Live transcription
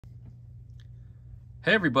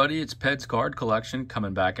Hey everybody, it's Peds Card Collection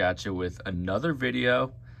coming back at you with another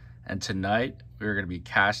video. And tonight we're going to be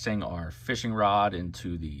casting our fishing rod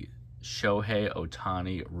into the Shohei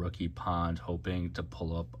Ohtani rookie pond, hoping to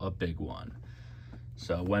pull up a big one.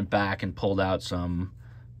 So went back and pulled out some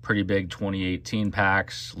pretty big 2018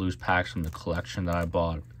 packs, loose packs from the collection that I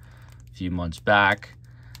bought a few months back.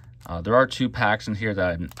 There are two packs in here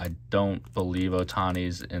that I don't believe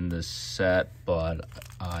Ohtani's in this set, but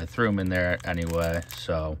I threw him in there anyway,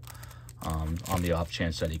 so on the off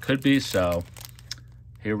chance that he could be. So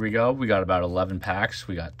here we go. We got about 11 packs.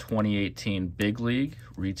 We got 2018 Big League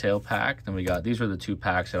retail pack. Then we got, these are the two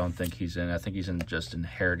packs I don't think he's in. I think he's in just in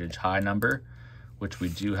Heritage High number, which we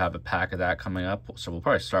do have a pack of that coming up. So we'll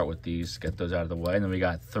probably start with these, get those out of the way. And then we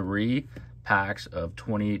got 3 packs of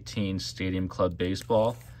 2018 Stadium Club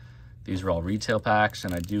Baseball. These are all retail packs,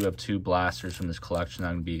 and I do have 2 blasters from this collection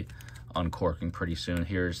I'm going to be uncorking pretty soon.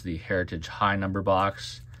 Here's the Heritage High number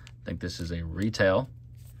box. I think this is a retail.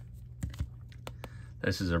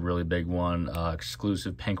 This is a really big one,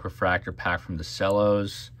 exclusive pink refractor pack from the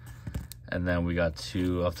Cellos. And then we got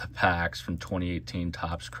 2 of the packs from 2018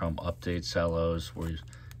 Topps Chrome Update Cellos, where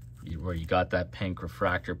you got that pink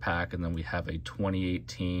refractor pack, and then we have a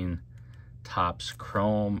 2018 Topps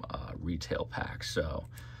Chrome retail pack. So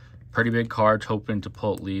pretty big cards, hoping to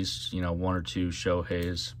pull at least, 1 or 2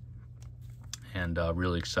 Shoheis, and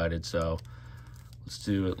really excited. So let's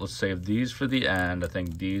do it. Let's save these for the end. I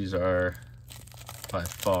think these are by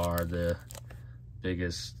far the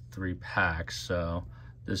biggest 3 packs. So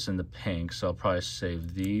this in the pink. So I'll probably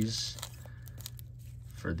save these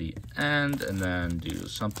for the end and then do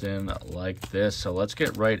something like this. So let's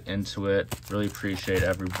get right into it. Really appreciate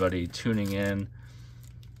everybody tuning in.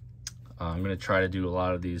 I'm going to try to do a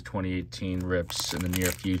lot of these 2018 rips in the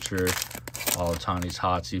near future. All Ohtani's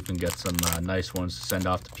hot, so you can get some nice ones to send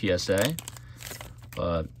off to PSA.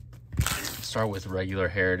 But start with regular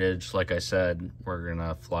Heritage. Like I said, we're going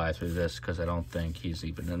to fly through this because I don't think he's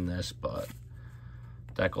even in this. But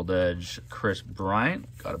Deckled Edge, Chris Bryant,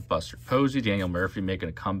 got a Buster Posey. Daniel Murphy making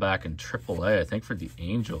a comeback in AAA, I think for the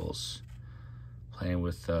Angels. Playing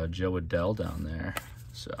with Joe Adell down there.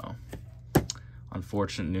 So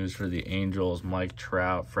unfortunate news for the Angels. Mike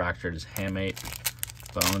Trout fractured his hamate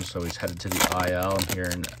bone, so he's headed to the IL. I'm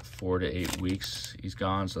hearing 4 to 8 weeks he's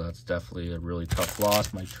gone, so that's definitely a really tough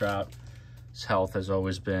loss. Mike Trout, his health has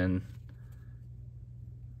always been,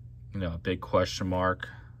 a big question mark,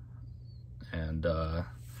 and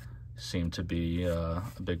seemed to be a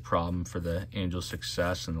big problem for the Angels'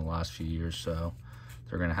 success in the last few years. So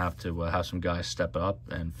they're going to have some guys step up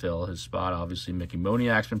and fill his spot. Obviously, Mickey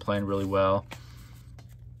Moniak's been playing really well,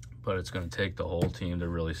 but it's going to take the whole team to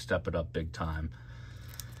really step it up big time.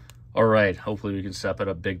 All right, hopefully we can step it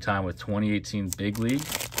up big time with 2018 Big League.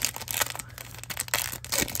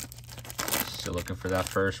 Still looking for that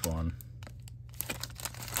first one.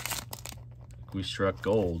 We struck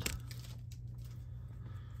gold.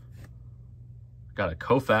 Got a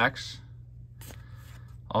Koufax.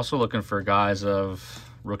 Also looking for guys of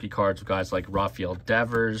rookie cards of guys like Rafael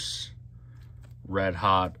Devers, Red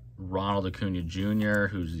Hot Ronald Acuna Jr.,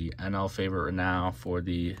 who's the NL favorite right now for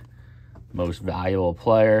the most valuable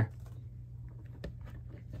player.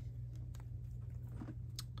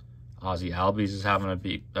 Ozzy Albies is having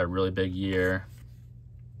a really big year.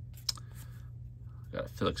 Got a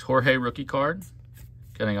Felix Jorge rookie card.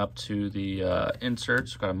 Getting up to the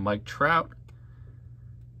inserts, got a Mike Trout.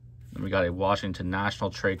 Then we got a Washington National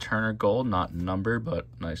Trey Turner gold, not numbered, but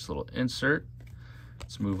nice little insert.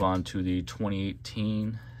 Let's move on to the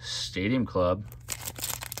 2018 Stadium Club. I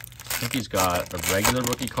think he's got a regular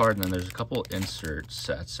rookie card, and then there's a couple insert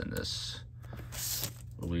sets in this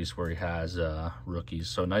release where he has rookies.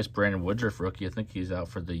 So nice Brandon Woodruff rookie. I think he's out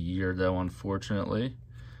for the year, though, unfortunately.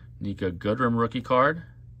 Nika Goodrum rookie card.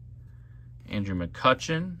 Andrew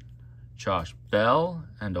McCutchen, Josh Bell,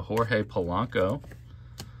 and a Jorge Polanco.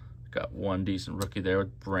 Got one decent rookie there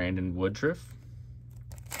with Brandon Woodruff.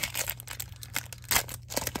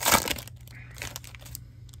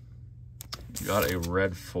 Got a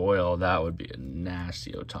red foil. That would be a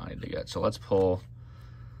nasty Ohtani to get. So let's pull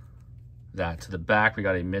that to the back. We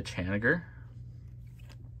got a Mitch Haniger,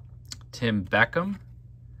 Tim Beckham,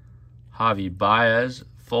 Javi Baez,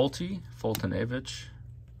 Fultonevich.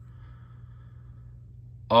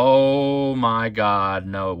 Oh my God,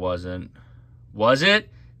 no it wasn't. Was it?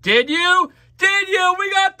 Did you? Did you? We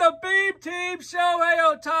got the Beam Team Shohei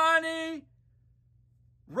Ohtani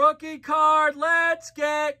rookie card. Let's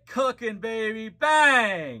get cooking, baby.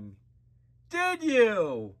 Bang. Did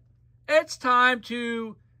you? It's time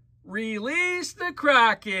to release the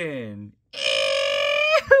Kraken.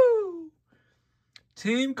 Ew!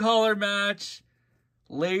 Team color match.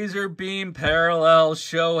 Laser beam parallel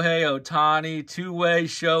Shohei Ohtani. Two-way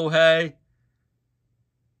Shohei.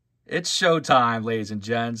 It's showtime, ladies and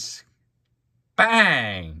gents.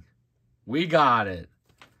 Bang! We got it.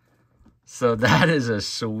 So that is a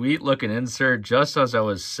sweet looking insert. Just as I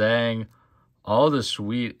was saying, all the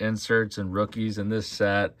sweet inserts and rookies in this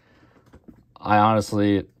set. I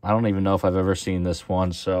don't even know if I've ever seen this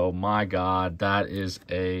one. So my God, that is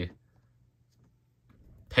a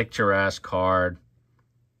picturesque card.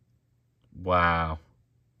 Wow.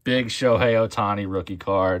 Big Shohei Ohtani rookie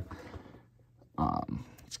card.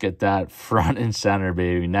 Let's get that front and center,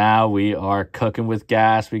 baby. Now we are cooking with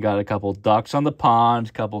gas. We got a couple ducks on the pond,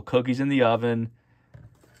 a couple cookies in the oven.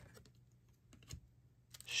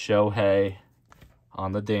 Shohei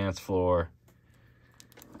on the dance floor.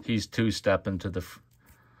 He's two-stepping to the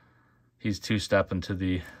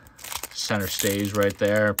center stage right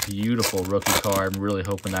there. Beautiful rookie card. I'm really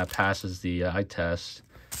hoping that passes the eye test.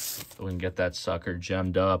 So we can get that sucker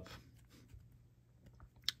gemmed up.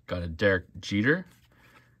 Got a Derek Jeter,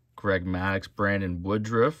 Greg Maddux, Brandon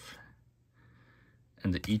Woodruff,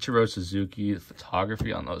 and the Ichiro Suzuki. The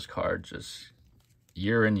photography on those cards just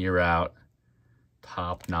year in, year out,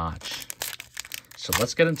 top notch. So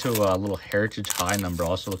let's get into a little Heritage High number.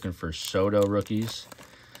 Also looking for Soto rookies.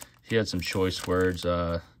 He had some choice words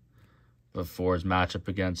before his matchup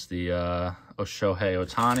against the Shohei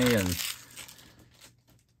Ohtani, and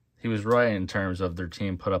he was right in terms of their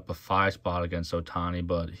team put up a 5 spot against Ohtani,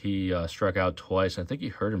 but he struck out twice. I think he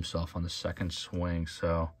hurt himself on the second swing,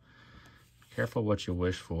 so careful what you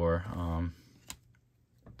wish for.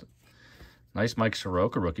 Nice Mike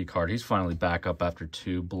Soroka rookie card. He's finally back up after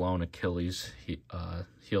 2 blown Achilles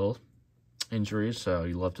heel injuries, so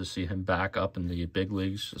you love to see him back up in the big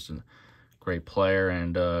leagues. Just a great player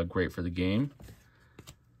and great for the game.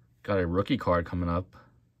 Got a rookie card coming up.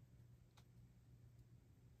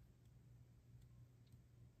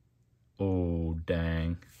 Oh,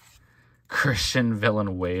 dang. Christian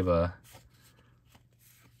Villanueva.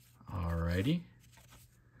 Alrighty.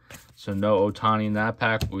 So no Ohtani in that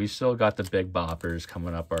pack. We still got the big boppers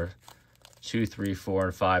coming up. Our 2, 3, 4,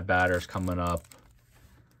 and 5 batters coming up.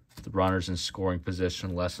 The runners in scoring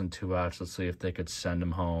position, less than 2 outs. Let's see if they could send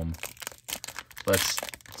them home. Let's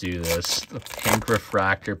do this. The pink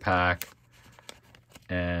refractor pack.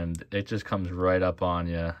 And it just comes right up on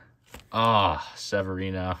you. Ah, oh,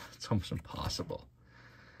 Severino. It's almost impossible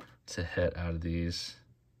to hit out of these.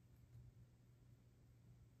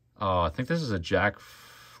 Oh, I think this is a Jack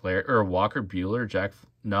Flair or Walker Buehler.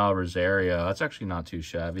 No, Rosario. That's actually not too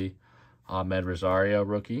shabby. Ahmed Rosario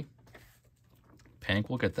rookie. Pink.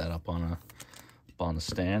 We'll get that up on the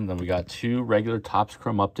stand. Then we got 2 regular Topps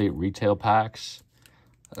Chrome Update retail packs,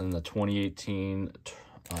 and the 2018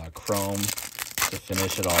 Chrome to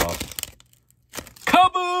finish it off.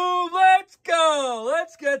 Kaboom! Let's go!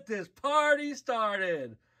 Let's get this party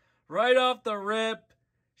started. Right off the rip,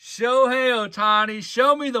 Shohei Ohtani,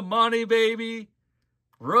 show me the money, baby.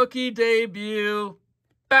 Rookie debut,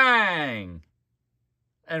 bang!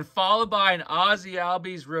 And followed by an Ozzie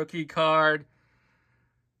Albies rookie card.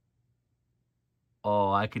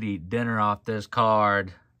 Oh, I could eat dinner off this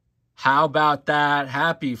card. How about that?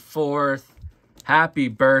 Happy 4th. Happy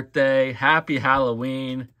birthday. Happy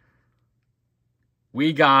Halloween.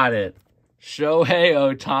 We got it. Shohei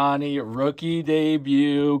Ohtani, rookie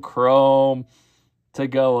debut, Chrome, to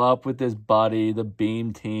go up with his buddy, the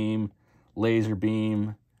Beam Team, Laser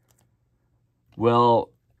Beam.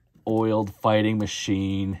 Well-oiled fighting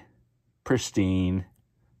machine. Pristine.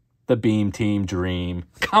 The Beam Team dream.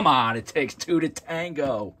 Come on, it takes 2 to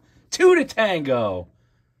tango. 2 to tango.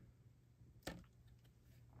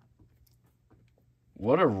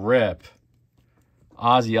 What a rip.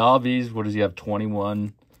 Ozzie Albies, what does he have,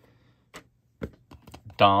 21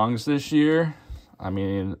 dongs this year? I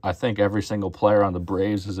mean, I think every single player on the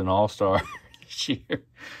Braves is an all-star this year.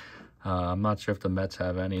 I'm not sure if the Mets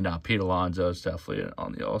have any. No, Pete Alonso is definitely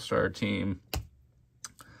on the all-star team.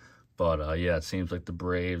 But, yeah, it seems like the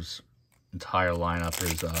Braves' entire lineup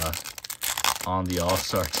is on the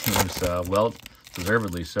all-star team. So, well,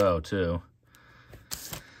 deservedly so, too.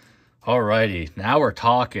 Alrighty, now we're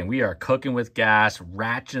talking. We are cooking with gas,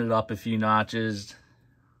 ratcheting it up a few notches.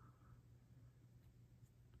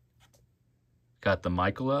 Got the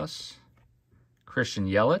Michaelis, Christian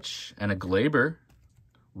Yelich, and a Glaber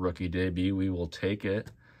rookie debut. We will take it.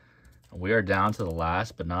 And we are down to the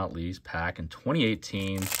last but not least pack in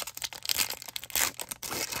 2018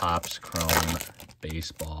 Topps Chrome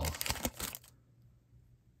Baseball.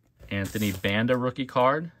 Anthony Banda rookie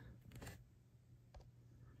card.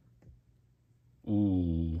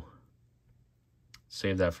 Ooh.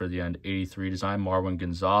 Save that for the end. 83 design, Marwin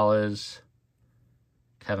Gonzalez.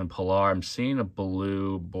 Kevin Pillar. I'm seeing a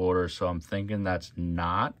blue border, so I'm thinking that's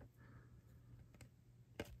not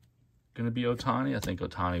going to be Ohtani. I think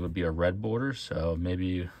Ohtani would be a red border, so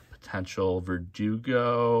maybe potential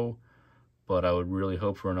Verdugo, but I would really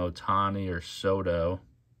hope for an Ohtani or Soto.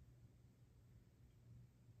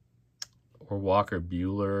 Or Walker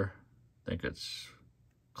Buehler. I think it's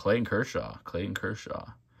Clayton Kershaw.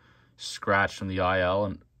 Scratched from the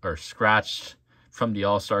IL or scratched from the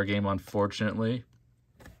All-Star game, unfortunately.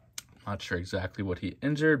 Not sure exactly what he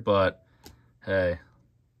injured, but hey,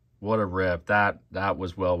 what a rip. That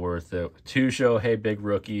was well worth it. 2 Shohei big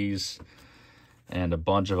rookies and a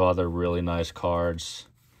bunch of other really nice cards.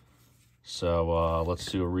 So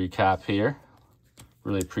let's do a recap here.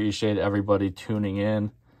 Really appreciate everybody tuning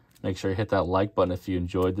in. Make sure you hit that like button if you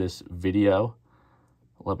enjoyed this video.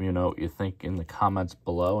 Let me know what you think in the comments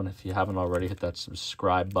below. And if you haven't already, hit that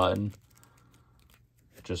subscribe button.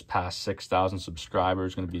 Just past 6,000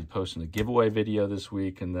 subscribers. Going to be posting a giveaway video this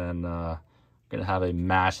week. And then going to have a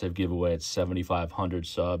massive giveaway at 7,500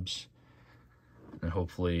 subs. And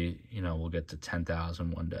hopefully, you know, we'll get to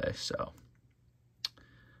 10,000 one day. So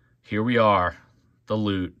here we are. The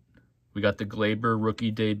loot. We got the Glaber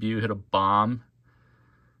rookie debut. Hit a bomb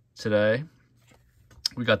today.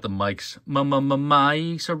 We got the Mike's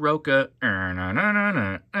Soroka.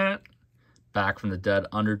 Back from the dead.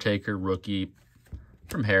 Undertaker rookie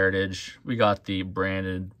from Heritage. We got the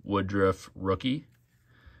Brandon Woodruff rookie.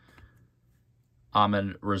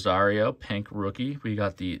 Ahmed Rosario, pink rookie. We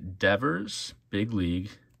got the Devers, big league.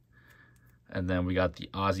 And then we got the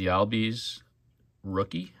Ozzy Albies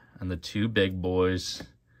rookie. And the 2 big boys.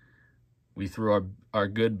 We threw our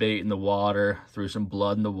good bait in the water, threw some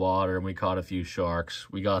blood in the water, and we caught a few sharks.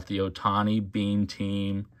 We got the Ohtani Bean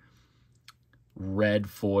Team, red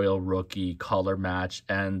foil rookie color match,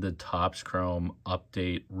 and the Topps Chrome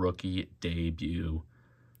update rookie debut.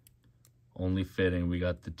 Only fitting. We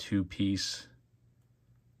got the 2-piece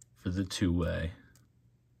for the 2-way.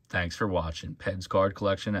 Thanks for watching. Peds Card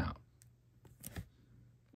Collection out.